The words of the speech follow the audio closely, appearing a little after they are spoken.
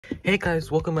Hey guys,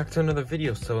 welcome back to another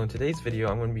video. So in today's video,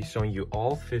 I'm going to be showing you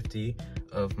all 50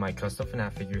 of my custom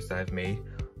Fnaf figures that I've made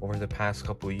over the past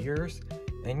couple of years.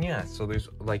 And yeah, so there's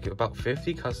like about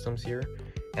 50 customs here,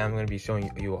 and I'm going to be showing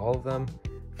you all of them,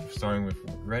 starting with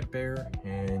Red Bear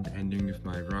and ending with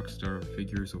my Rockstar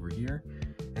figures over here.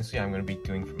 And so yeah, I'm going to be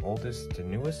doing from oldest to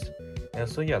newest. And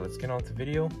so yeah, let's get on with the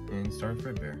video and start with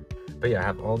Red Bear. But yeah, I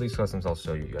have all these customs I'll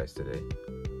show you guys today.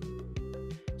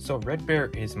 So Red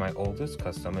Bear is my oldest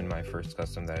custom and my first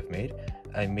custom that I've made.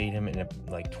 I made him in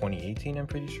like 2018, I'm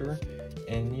pretty sure.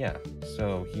 And yeah,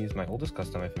 so he's my oldest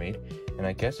custom I've made. And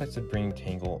I guess I should bring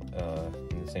Tangle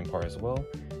in the same part as well,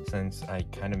 since I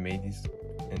kind of made these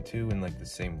two in like the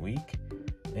same week.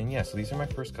 And yeah, so these are my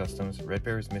first customs. Red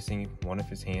Bear is missing one of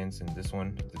his hands, and this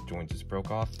one, the joint just broke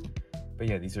off. But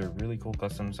yeah, these are really cool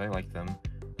customs. I like them.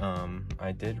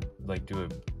 I did like do a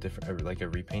different, like a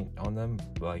repaint on them,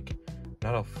 like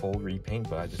not a full repaint,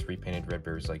 but I just repainted Red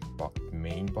Bear's like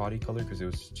main body color because it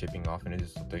was chipping off and it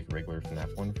just looked like regular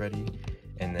FNAF 1 Freddy.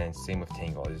 And then same with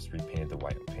Tangle, I just repainted the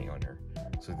white paint on her.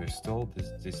 So they still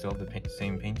have the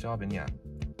same paint job, and yeah,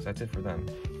 so that's it for them.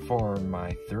 For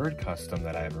my third custom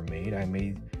that I ever made, I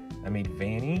made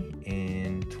Vanny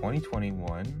in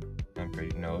 2021. I'm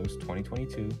pretty no, it was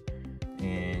 2022.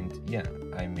 And yeah,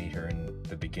 I made her in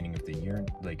the beginning of the year,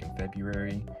 like in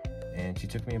February, and she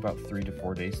took me about 3 to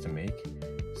 4 days to make.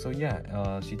 So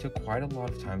yeah, she took quite a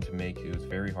lot of time to make. It was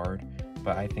very hard,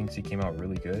 but I think she came out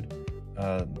really good.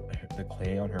 The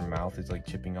clay on her mouth is like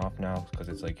chipping off now because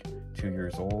it's like 2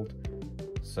 years old.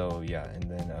 So yeah, and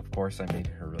then of course I made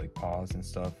her like paws and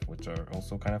stuff, which are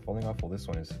also kind of falling off. Well, this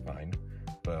one is fine,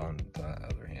 but on the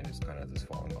other hand, it's kind of just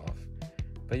falling off.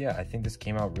 But yeah, I think this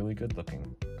came out really good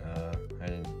looking.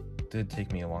 It did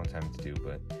take me a long time to do,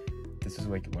 but this is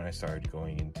like when I started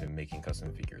going into making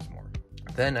custom figures more.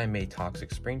 Then I made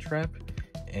Toxic Springtrap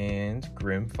and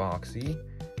Grim Foxy.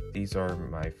 These are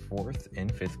my 4th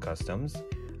and 5th customs.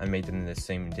 I made them the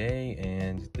same day,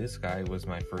 and this guy was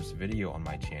my first video on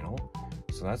my channel,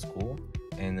 so that's cool.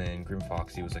 And then Grim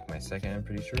Foxy was like my second, I'm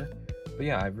pretty sure. But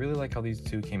yeah, I really like how these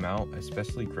two came out,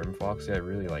 especially Grim Foxy. I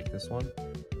really like this one.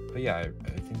 But yeah,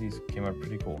 I think these came out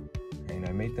pretty cool. And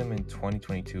I made them in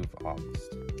 2022 of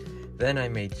August. Then I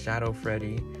made Shadow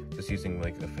Freddy, just using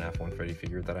like the FNAF 1 Freddy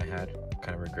figure that I had.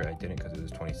 Kind of regret I didn't because it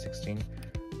was 2016,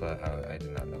 but I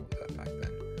did not know that back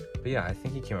then. But yeah, I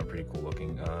think he came out pretty cool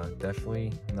looking.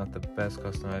 Definitely not the best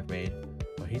custom I've made,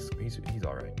 but he's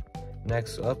alright.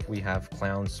 Next up, we have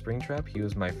Clown Springtrap. He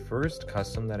was my first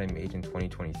custom that I made in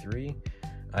 2023.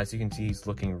 As you can see, he's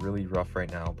looking really rough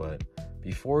right now, but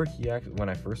before when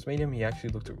I first made him, he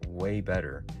actually looked way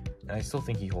better. And I still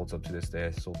think he holds up to this day.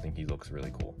 I still think he looks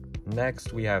really cool.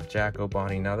 Next, we have Jacko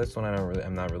Bonnie. Now this one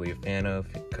I'm not really a fan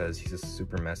of because he's just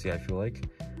super messy, I feel like.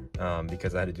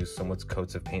 Because I had to do so much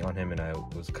coats of paint on him, and I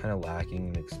was kind of lacking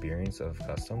in experience of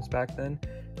customs back then.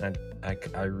 And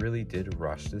I really did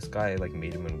rush this guy. I like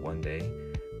made him in 1 day,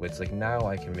 which like now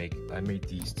I made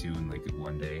these two in like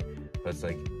 1 day, but it's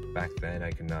like back then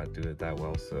I could not do it that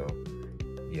well. So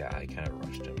yeah, I kind of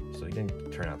rushed him, so he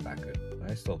didn't turn out that good,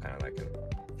 but I still kind of like him.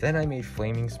 Then I made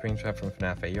Flaming Springtrap from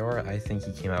FNAF AR. I think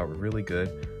he came out really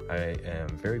good. I am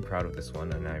very proud of this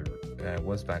one, and I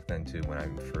was back then too. When I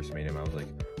first made him, I was like,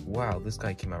 wow, this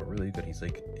guy came out really good. He's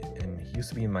like, and he used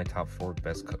to be in my top 4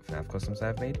 best FNAF customs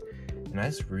I've made, and I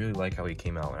just really like how he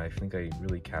came out, and I think I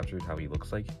really captured how he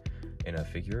looks like in a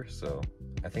figure, so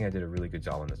I think I did a really good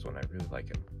job on this one. I really like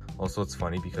him. Also, it's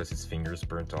funny because his fingers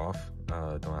burnt off.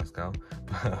 Don't ask how,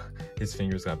 but his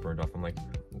fingers got burned off. I'm like,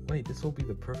 wait, this will be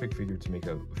the perfect figure to make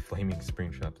a Flaming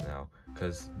Springtrap now,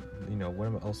 because you know, what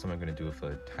else am I going to do with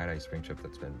a tie-dye Springtrap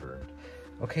that's been burned?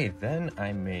 Okay, then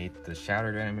I made the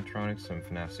Shattered animatronics from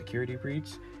FNAF Security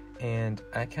Breach, and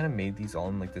I kind of made these all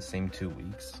in like the same 2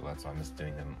 weeks, so that's why I'm just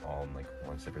doing them all in like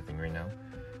one separate thing right now.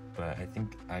 But I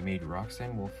think I made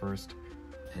Roxanne Wolf first,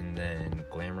 and then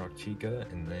Glamrock Chica,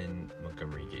 and then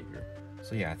Montgomery Gator.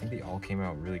 So yeah, I think they all came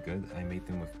out really good. I made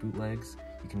them with bootlegs.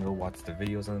 You can go watch the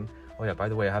videos on them. Oh yeah, by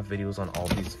the way, I have videos on all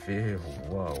these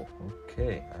Whoa,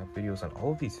 okay. I have videos on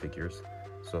all of these figures.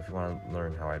 So if you want to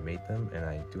learn how I made them, and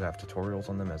I do have tutorials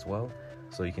on them as well,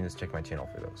 so you can just check my channel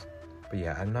for those. But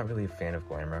yeah, I'm not really a fan of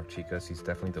Glamrock Chica. He's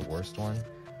definitely the worst one.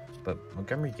 But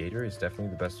Montgomery Gator is definitely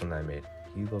the best one that I made.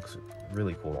 He looks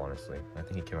really cool, honestly. I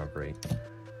think he came out great.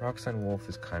 Roxanne Wolf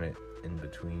is kind of in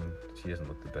between. She doesn't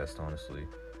look the best, honestly.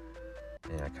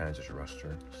 And I kind of just rushed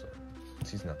her, so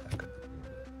she's not that good.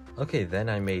 Okay, then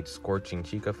I made Scorching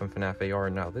Chica from FNAF AR.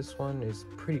 Now this one is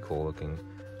pretty cool looking.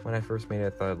 When I first made it, I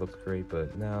thought it looked great,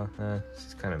 but now,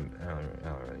 she's kind of, I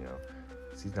don't really know.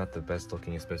 She's not the best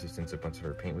looking, especially since a bunch of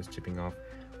her paint was chipping off.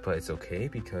 but it's okay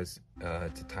because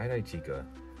it's a tie-dye Chica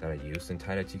that I used, and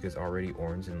tie-dye Chica is already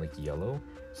orange and like yellow,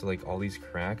 so like all these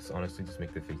cracks honestly just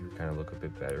make the figure kind of look a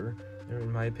bit better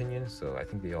in my opinion. So I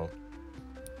think they all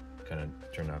kind of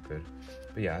turned out good.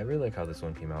 But yeah, I really like how this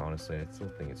one came out. Honestly, I still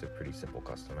think it's a pretty simple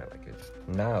custom. I like it.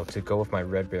 Now to go with my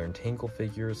Red Bear and Tangle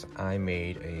figures, I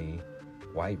made a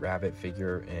White Rabbit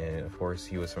figure, and of course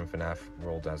he was from Fnaf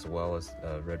World as well as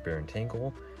Red Bear and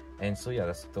Tangle. And so yeah,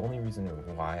 that's the only reason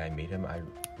why I made him. I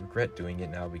regret doing it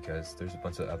now because there's a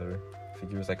bunch of other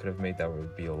figures I could have made that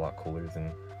would be a lot cooler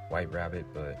than White Rabbit,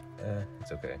 but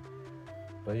it's okay.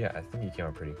 But yeah, I think he came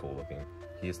out pretty cool looking.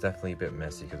 He is definitely a bit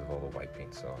messy because of all the white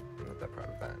paint, so I'm not that proud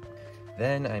of that.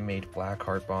 Then I made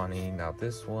Blackheart Bonnie. Now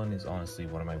this one is honestly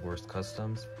one of my worst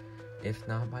customs, if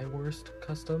not my worst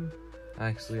custom.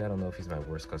 Actually, I don't know if he's my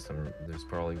worst custom. There's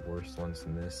probably worse ones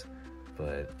than this,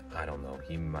 but I don't know.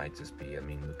 He might just be. I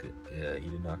mean, look at, he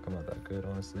did not come out that good,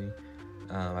 honestly.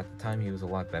 At the time, he was a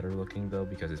lot better looking though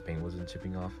because his paint wasn't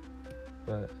chipping off.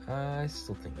 But I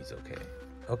still think he's okay.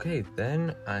 Okay,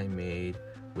 then I made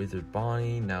Withered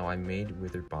Bonnie. Now I made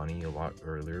Withered Bonnie a lot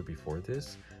earlier before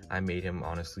this. I made him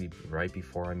honestly right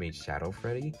before I made Shadow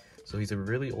Freddy. So he's a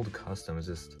really old custom. It's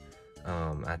just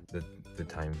at the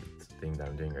time thing that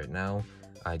I'm doing right now.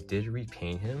 I did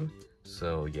repaint him.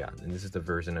 So yeah, and this is the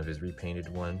version of his repainted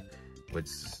one, which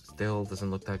still doesn't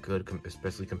look that good,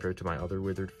 especially compared to my other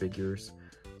Withered figures.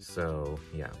 So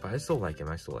yeah, but I still like him.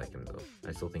 I still like him though.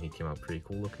 I still think he came out pretty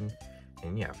cool looking.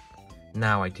 And yeah.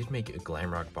 Now I did make a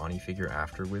Glamrock Bonnie figure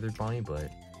after Withered Bonnie,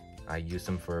 but I used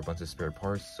him for a bunch of spare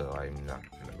parts, so I'm not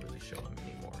gonna really show him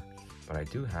anymore. But I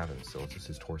do have him still. It's just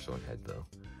his torso and head though.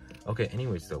 Okay,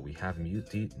 anyways though, we have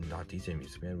not DJ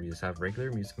Music Man, we just have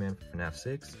regular Music Man for FNAF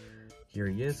 6. Here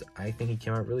he is. I think he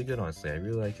came out really good, honestly. I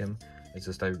really like him. It's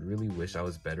just I really wish I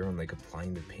was better on like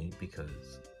applying the paint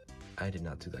because I did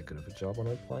not do that good of a job on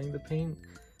applying the paint.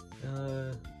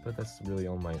 But that's really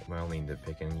all my only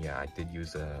nitpick, and yeah, I did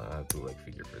use a bootleg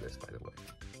figure for this, by the way.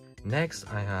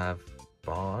 Next, I have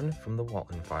Bond from the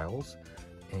Walton Files,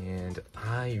 and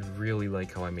I really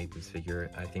like how I made this figure.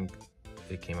 I think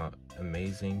it came out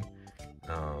amazing.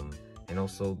 And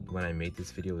also when I made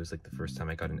this video, it was like the first time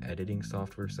I got an editing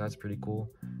software, so that's pretty cool.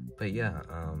 But yeah,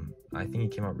 I think he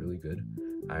came out really good.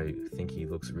 I think he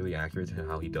looks really accurate to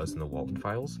how he does in the Walton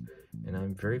Files, and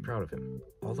I'm very proud of him.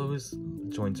 Although his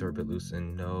joints are a bit loose,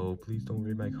 and no, please don't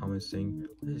read my comments saying,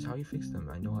 this is how you fix them.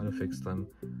 I know how to fix them.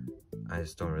 I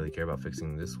just don't really care about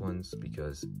fixing this ones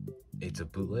because it's a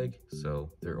bootleg,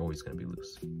 so they're always going to be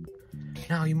loose.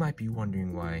 Now you might be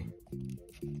wondering why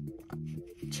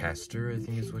Chester, I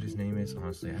think is what his name is.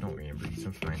 Honestly, I don't remember. He's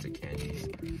some kinds of candies.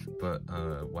 But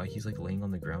why he's like laying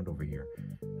on the ground over here.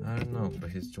 I don't know,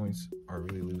 but his joints are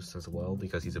really loose as well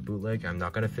because he's a bootleg. I'm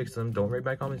not gonna fix them. Don't read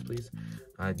my comments, please.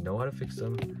 I know how to fix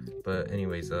them. But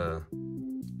anyways,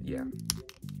 yeah.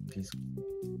 He's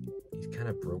kind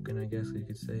of broken, I guess you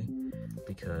could say,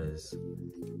 because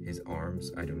his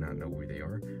arms, I do not know where they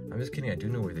are. I'm just kidding, I do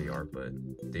know where they are, but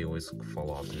they always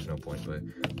fall off. There's no point. But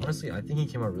honestly, I think he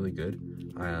came out really good.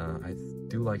 I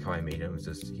do like how I made him. It's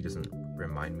just he doesn't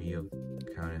remind me of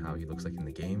kind of how he looks like in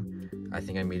the game. I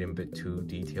think I made him a bit too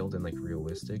detailed and like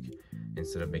realistic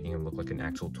instead of making him look like an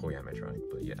actual toy animatronic.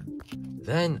 But yeah.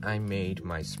 Then I made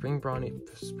my Spring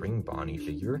Bonnie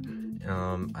figure.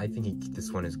 I think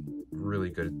this one is really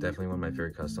good. Definitely one of my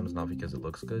favorite customs, not because it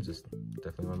looks good, just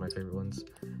definitely one of my favorite ones.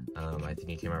 I think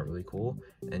he came out really cool,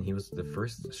 and he was the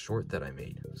first short that I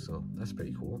made, so that's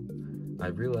pretty cool. I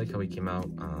really like how he came out.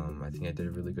 I think I did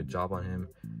a really good job on him.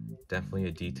 Definitely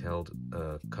a detailed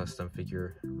custom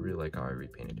figure. Really like how I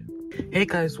repainted him. Hey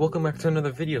guys, welcome back to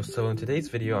another video. So in today's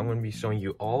video, I'm going to be showing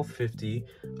you all 50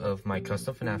 of my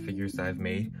custom FNAF figures that I've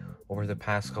made over the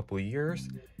past couple of years.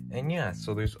 And yeah,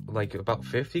 so there's like about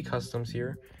 50 customs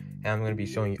here, and I'm going to be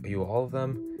showing you all of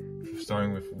them,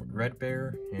 starting with Red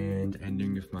Bear and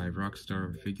ending with my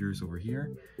Rockstar figures over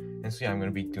here. And so yeah, I'm going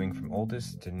to be doing from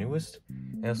oldest to newest.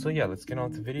 And so yeah, let's get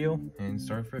on to the video and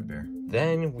start with Red Bear.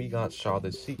 Then we got Shaw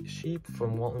the Sheep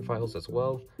from Walton Files as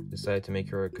well. Decided to make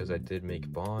her because I did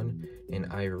make Bond, and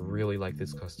I really like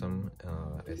this custom.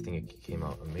 I think it came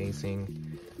out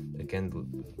amazing. Again, the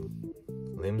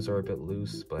limbs are a bit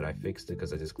loose, but I fixed it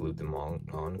because I just glued them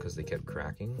on because they kept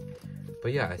cracking.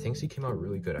 But yeah, I think she came out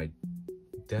really good. I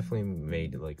definitely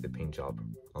made like the paint job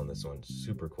on this one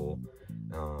super cool.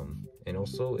 And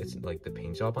also it's like the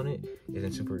paint job on it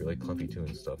isn't super like clumpy too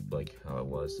and stuff like how it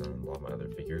was on a lot of my other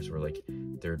figures where like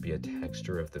there would be a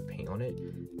texture of the paint on it.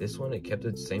 This one, it kept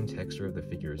the same texture of the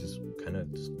figure, just kind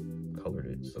of just colored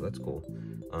it, so that's cool.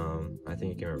 I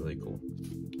think it came out really cool.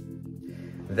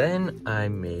 Then I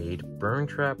made Burn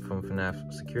Trap from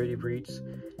FNAF Security Breach,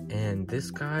 And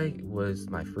this guy was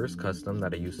my first custom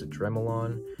that I used a Dremel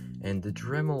on, and the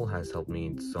Dremel has helped me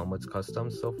in so much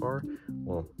customs so far.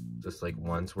 Well, just like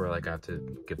ones where like I have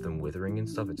to give them withering and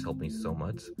stuff, it's helped me so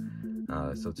much.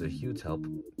 So it's a huge help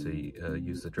to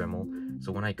use the Dremel.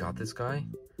 So when I got this guy,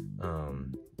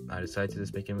 I decided to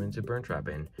just make him into Burn Trap,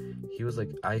 and he was like,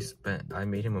 I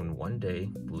made him in 1 day,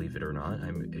 believe it or not.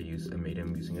 I made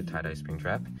him using a tie-dye spring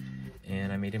trap,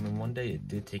 and I made him in 1 day. It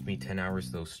did take me 10 hours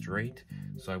though straight,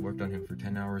 so I worked on him for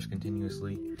 10 hours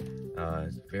continuously.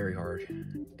 It's very hard,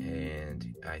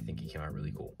 and I think he came out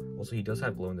really cool. Also, he does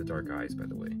have glow-in-the-dark eyes, by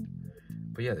the way.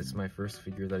 But yeah, this is my first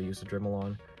figure that I used a Dremel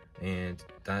on, and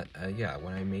that, yeah,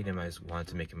 when I made him, I just wanted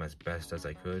to make him as best as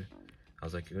I could. I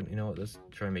was like, you know what, let's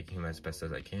try making him as best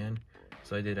as I can.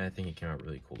 So I did, and I think he came out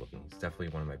really cool looking. It's definitely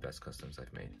one of my best customs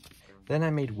I've made. Then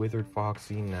I made Withered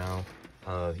Foxy. Now,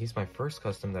 he's my first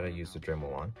custom that I used a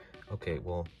Dremel on. Okay,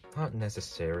 well, not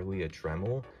necessarily a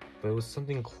Dremel, but it was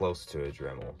something close to a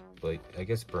Dremel. But I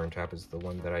guess Burn Trap is the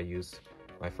one that I used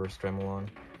my first Dremel on.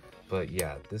 But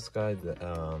yeah, this guy,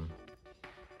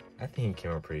 I think he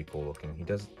came out pretty cool looking. He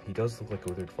does look like a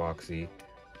Withered Foxy.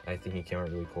 I think he came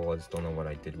out really cool. I just don't know what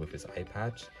I did with his eye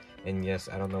patch. And yes,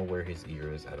 I don't know where his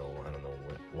ear is at all. I don't know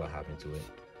what happened to it.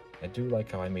 I do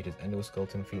like how I made his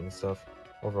endoskeleton feet and stuff.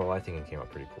 Overall, I think it came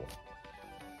out pretty cool.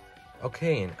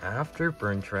 Okay, and after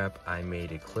Burn Trap, I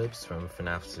made Eclipse from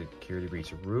Fnaf Security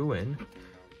Breach Ruin.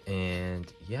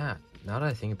 And yeah, now that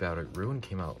I think about it, Ruin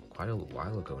came out quite a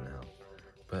while ago now.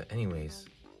 But anyways,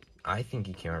 I think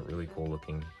he came out really cool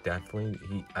looking. Definitely,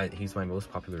 he's my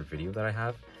most popular video that I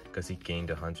have, because he gained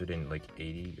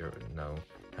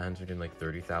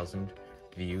 130,000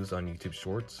 views on YouTube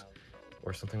Shorts,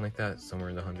 or something like that, somewhere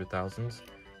in the 100,000s.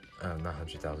 Not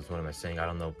 100,000, what am I saying? I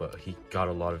don't know, but he got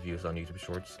a lot of views on YouTube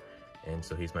Shorts, and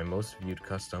so he's my most viewed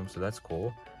custom, so that's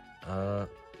cool.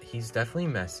 He's definitely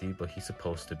messy, but he's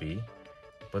supposed to be.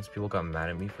 A bunch of people got mad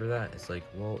at me for that. It's like,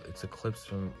 well, it's Eclipse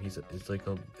from, it's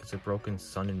a broken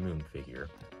sun and moon figure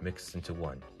mixed into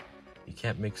one. You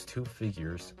can't mix two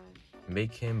figures,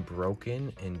 make him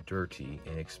broken and dirty,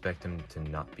 and expect him to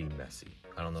not be messy.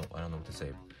 I don't know what to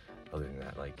say other than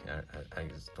that. Like, I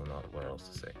just don't know what else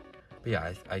to say. But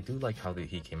yeah, I do like how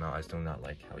he came out. I just do not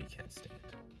like how he can't stand.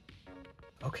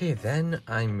 Okay, then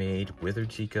I made Withered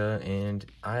Chica, and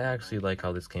I actually like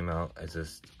how this came out.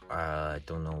 I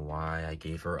don't know why I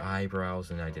gave her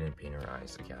eyebrows and I didn't paint her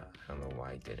eyes. Like, yeah, I don't know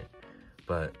why I did it.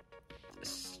 But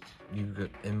if you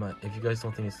guys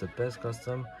don't think it's the best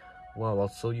custom, well, I'll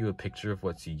show you a picture of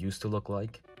what she used to look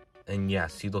like. And yeah,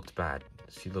 she looked bad.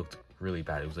 She looked really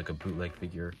bad. It was like a bootleg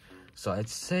figure. So I'd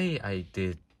say I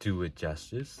did do it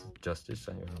justice. I don't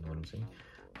know what I'm saying.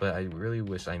 But I really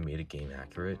wish I made it game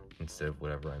accurate instead of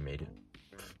whatever I made it.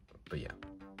 But yeah.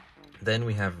 Then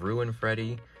we have Ruin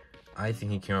Freddy. I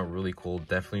think he came out really cool.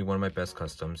 Definitely one of my best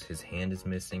customs. His hand is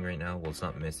missing right now. Well, it's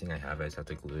not missing. I just have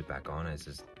to glue it back on. I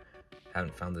just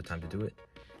haven't found the time to do it.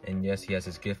 And yes, he has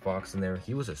his gift box in there.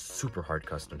 He was a super hard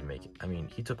custom to make. I mean,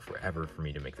 he took forever for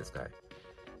me to make this guy.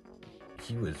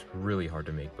 He was really hard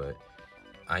to make, but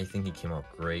I think he came out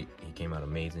great. He came out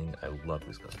amazing. I love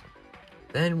this custom.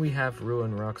 Then we have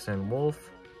Ruin Roxanne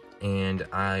Wolf, and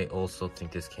I also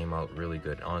think this came out really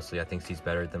good. Honestly, I think she's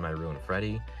better than my Ruin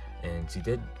Freddy, and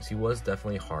she was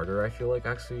definitely harder, I feel like,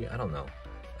 actually. I don't know.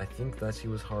 I think that she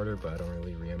was harder, but I don't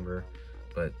really remember.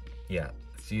 But yeah,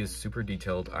 she is super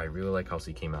detailed. I really like how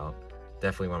she came out.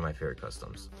 Definitely one of my favorite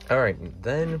customs. Alright,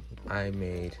 then I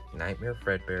made Nightmare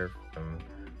Fredbear from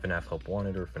Fnaf Help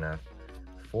Wanted, or Fnaf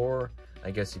 4.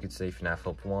 I guess you could say Fnaf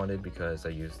Help Wanted because I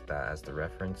used that as the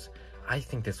reference. I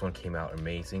think this one came out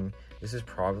amazing. This is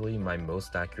probably my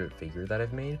most accurate figure that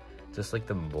I've made. Just like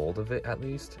the mold of it, at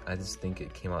least. I just think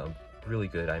it came out really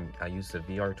good. I used the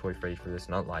VR Toy Freddy for this,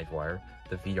 not Livewire,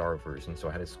 the VR version. So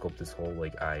I had to sculpt this whole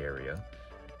like eye area.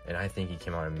 And I think he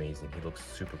came out amazing. He looks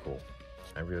super cool.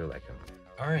 I really like him.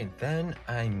 Alright, then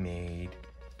I made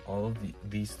all of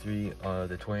these three,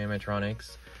 the toy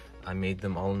animatronics. I made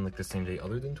them all in like the same day,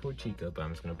 other than Toy Chica, but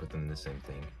I'm just gonna put them in the same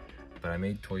thing. But I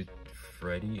made Toy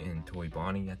Freddy and Toy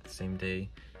Bonnie at the same day,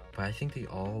 but I think they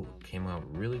all came out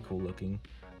really cool looking.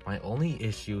 My only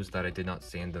issue is that I did not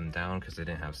sand them down because I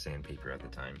didn't have sandpaper at the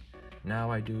time.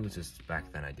 Now I do, it's just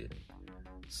back then I didn't.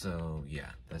 So yeah,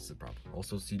 that's the problem.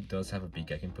 Also, she does have a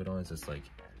beak I can put on. It's just like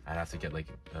I'd have to get like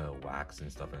wax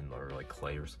and stuff, or like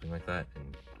clay or something like that,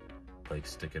 and like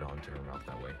stick it onto her mouth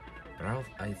that way. But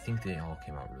I think they all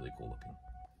came out really cool looking.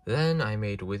 Then I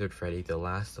made Withered Freddy, the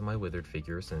last of my Withered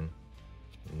figures, and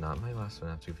not my last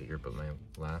Fnaf 2 figure, but my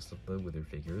last of the Withered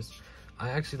figures.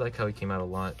 I actually like how he came out a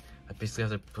lot. I basically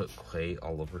have to put clay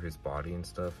all over his body and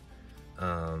stuff.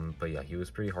 But yeah, he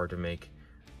was pretty hard to make.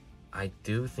 I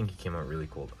do think he came out really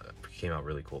cool.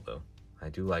 Though. I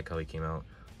do like how he came out.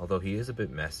 Although he is a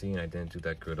bit messy and I didn't do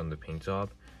that good on the paint job,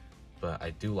 but I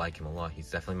do like him a lot. He's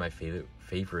definitely my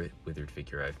favorite withered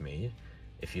figure I've made,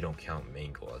 if you don't count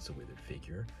Mangle as a withered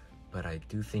figure. But I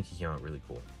do think he came out really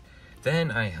cool.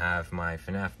 Then I have my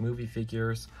Fnaf movie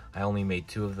figures. I only made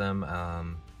 2 of them. I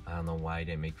don't know why I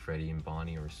didn't make Freddy and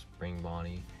Bonnie or Spring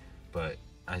Bonnie, but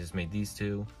I just made these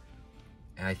 2.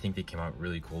 And I think they came out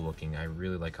really cool looking. I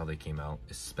really like how they came out,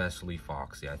 especially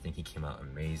Foxy. I think he came out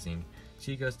amazing.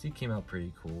 Chica still came out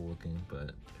pretty cool looking,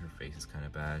 but her face is kind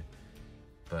of bad.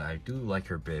 But I do like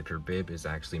her bib. Her bib is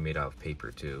actually made out of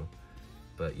paper too.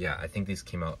 But yeah, I think these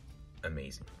came out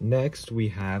amazing. Next, we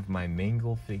have my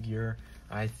Mangle figure.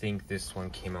 I think this one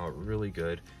came out really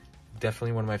good.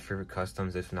 Definitely one of my favorite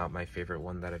customs, if not my favorite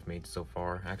one that I've made so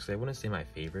far. Actually, I wouldn't say my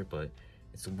favorite, but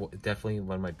it's definitely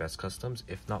one of my best customs,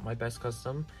 if not my best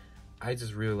custom. I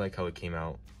just really like how it came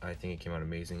out. I think it came out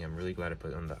amazing. I'm really glad I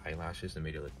put on the eyelashes and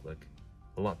made it look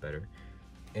a lot better.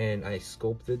 And I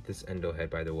sculpted this endo head,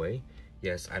 by the way.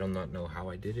 Yes, I do not know how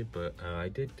I did it, but I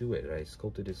did do it. I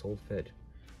sculpted his whole head.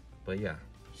 But yeah,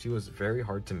 she was very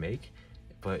hard to make,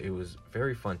 but it was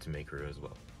very fun to make her as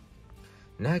well.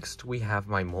 Next, we have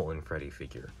my Molten Freddy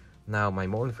figure. Now, my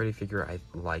Molten Freddy figure I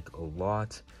like a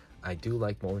lot. I do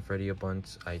like Molten Freddy a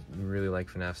bunch. I really like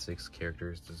FNAF 6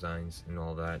 characters, designs, and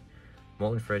all that.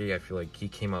 Molten Freddy, I feel like he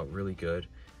came out really good.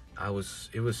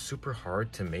 It was super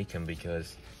hard to make him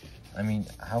because, I mean,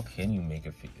 how can you make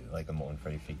a Molten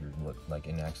Freddy figure look like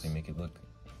and actually make it look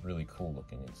really cool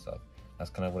looking and stuff?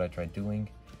 That's kind of what I tried doing.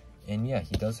 And yeah,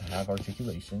 he does have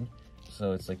articulation,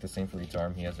 so it's like the same for each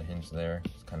arm. He has a hinge there.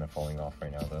 It's kind of falling off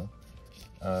right now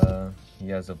though. He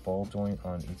has a ball joint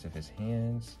on each of his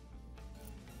hands.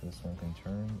 This one can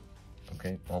turn.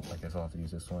 Okay, well, I guess I'll have to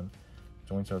use this one.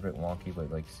 Joints are a bit wonky,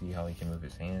 but like, see how he can move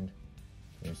his hand.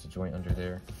 There's the joint under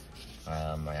there.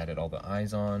 I added all the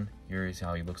eyes on. Here is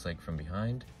how he looks like from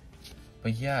behind.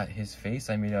 But yeah, his face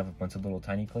I made out of a bunch of little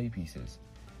tiny clay pieces.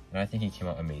 And I think he came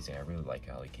out amazing. I really like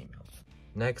how he came out.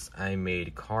 Next, I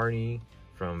made Carney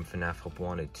from FNAF Hope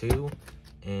Wanted 2.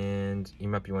 And you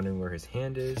might be wondering where his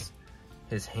hand is.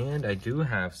 His hand I do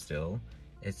have still.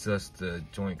 It's just the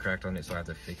joint cracked on it, so I have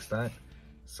to fix that.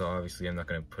 So obviously I'm not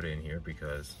going to put it in here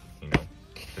because, you know,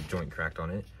 the joint cracked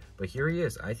on it. But here he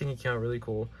is. I think he came out really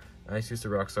cool. I just used a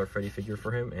Rockstar Freddy figure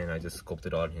for him, and I just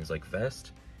sculpted on his like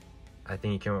vest. I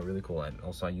think he came out really cool. And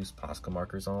also I used Posca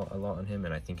markers a lot on him,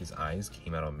 and I think his eyes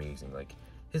came out amazing. Like,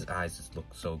 his eyes just look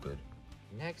so good.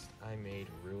 Next, I made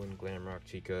Ruined Glamrock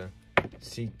Chica.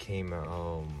 She came out,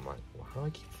 oh my, how do I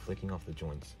keep flicking off the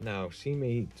joints? Now, she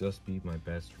may just be my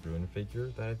best Ruin figure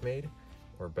that I've made,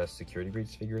 or best Security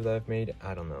Breach figure that I've made,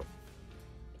 I don't know.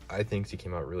 I think she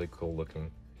came out really cool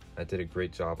looking. I did a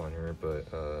great job on her,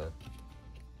 but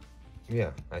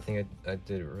yeah, I think I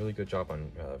did a really good job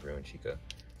on Ruin Chica.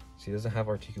 She doesn't have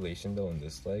articulation though in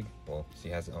this leg. Well, she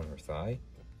has it on her thigh,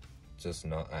 just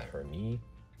not at her knee.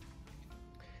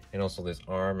 And also this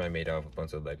arm I made out of a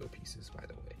bunch of Lego pieces, by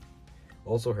the way.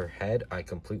 Also her head, I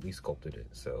completely sculpted it.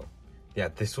 So yeah,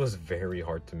 this was very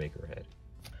hard to make her head.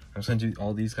 I'm just gonna do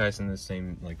all these guys in the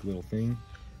same like little thing.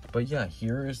 But yeah,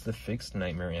 here is the fixed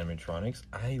Nightmare animatronics.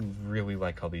 I really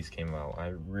like how these came out.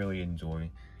 I really enjoy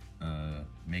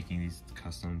making these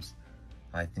customs.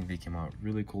 I think they came out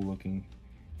really cool looking.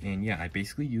 And yeah, I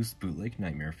basically used bootleg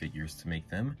Nightmare figures to make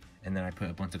them. And then I put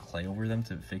a bunch of clay over them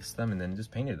to fix them and then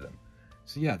just painted them.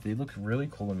 So yeah, they look really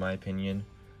cool in my opinion.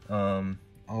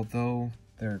 Although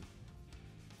their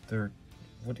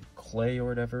clay or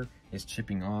whatever is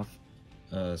chipping off.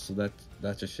 So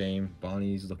that's a shame.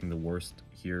 Bonnie's looking the worst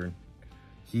here.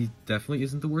 He definitely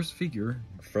isn't the worst figure.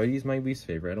 Freddy's my least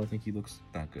favorite. I don't think he looks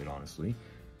that good, honestly.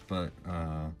 But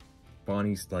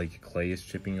Bonnie's like clay is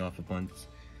chipping off a bunch.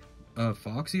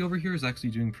 Foxy over here is actually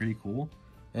doing pretty cool,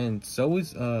 and so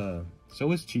is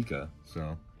Chica.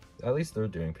 So at least they're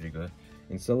doing pretty good,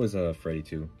 and so is Freddy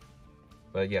too.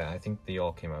 But yeah, I think they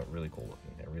all came out really cool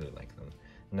looking. I really like them.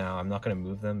 Now I'm not gonna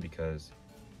move them because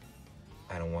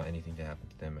I don't want anything to happen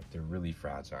to them. They're really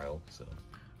fragile. So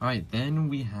alright, then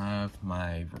we have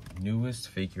my newest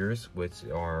figures, which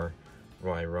are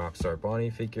my Rockstar Bonnie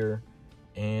figure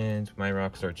and my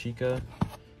Rockstar Chica.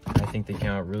 I think they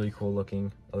came out really cool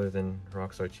looking. Other than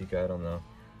Rockstar Chica, I don't know.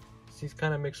 She's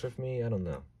kind of mixed with me, I don't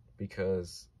know.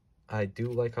 Because I do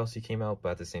like how she came out,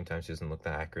 but at the same time she doesn't look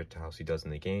that accurate to how she does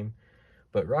in the game.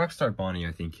 But Rockstar Bonnie,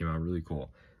 I think, came out really cool.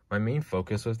 My main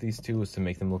focus with these two was to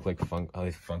make them look like if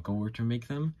Funko were to make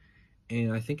them.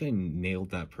 And I think I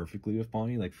nailed that perfectly with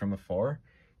Bonnie. Like, from afar,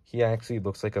 he actually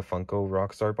looks like a Funko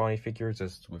Rockstar Bonnie figure.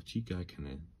 Just with Chica, I kind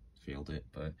of failed it.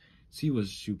 But C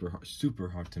was super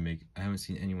hard to make. I haven't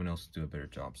seen anyone else do a better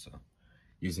job, so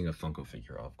using a Funko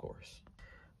figure, of course.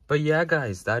 But yeah,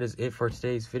 guys, that is it for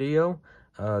today's video.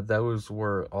 Those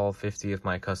were all 50 of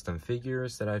my custom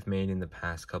figures that I've made in the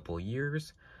past couple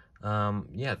years.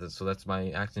 Yeah, so that's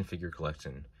my action figure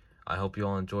collection. I hope you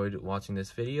all enjoyed watching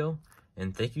this video,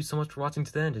 and thank you so much for watching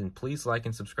to the end, and please like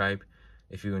and subscribe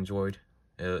if you enjoyed.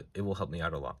 It will help me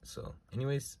out a lot. So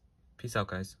anyways, peace out,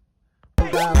 guys.